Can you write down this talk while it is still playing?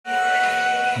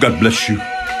God bless you.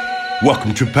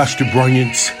 Welcome to Pastor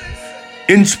Bryant's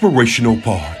Inspirational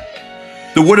Pod.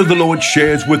 The word of the Lord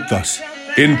shares with us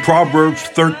in Proverbs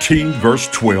 13, verse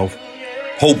 12.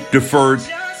 Hope deferred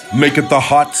maketh the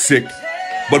heart sick,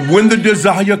 but when the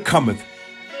desire cometh,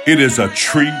 it is a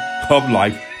tree of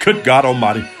life. Good God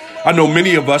Almighty. I know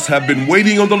many of us have been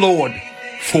waiting on the Lord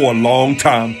for a long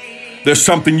time. There's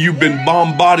something you've been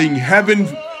bombarding heaven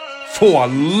for a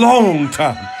long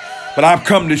time. But I've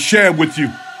come to share with you,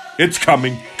 it's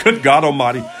coming. Good God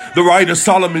Almighty. The writer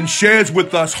Solomon shares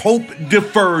with us hope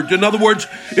deferred. In other words,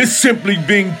 it's simply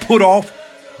being put off.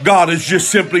 God is just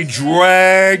simply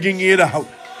dragging it out.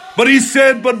 But he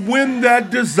said, but when that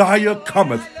desire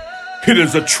cometh, it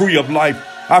is a tree of life.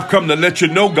 I've come to let you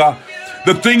know, God,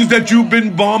 the things that you've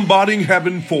been bombarding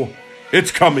heaven for,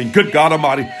 it's coming. Good God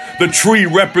Almighty. The tree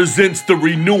represents the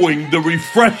renewing, the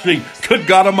refreshing, good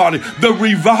God Almighty, the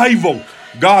revival.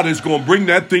 God is going to bring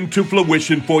that thing to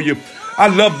fruition for you. I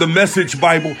love the Message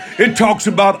Bible. It talks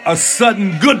about a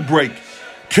sudden good break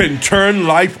can turn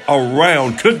life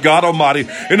around. Good God Almighty.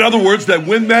 In other words, that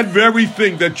when that very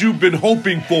thing that you've been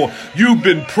hoping for, you've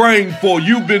been praying for,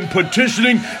 you've been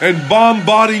petitioning and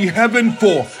bombarding heaven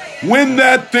for, when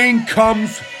that thing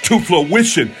comes to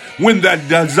fruition, when that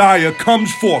desire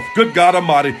comes forth, good God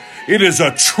Almighty, it is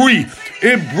a tree.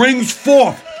 It brings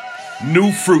forth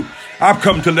new fruit. I've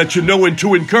come to let you know and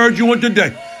to encourage you on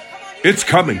today. It's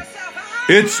coming.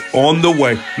 It's on the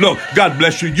way. Look, God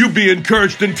bless you. You be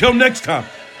encouraged. Until next time,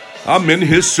 I'm in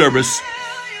his service.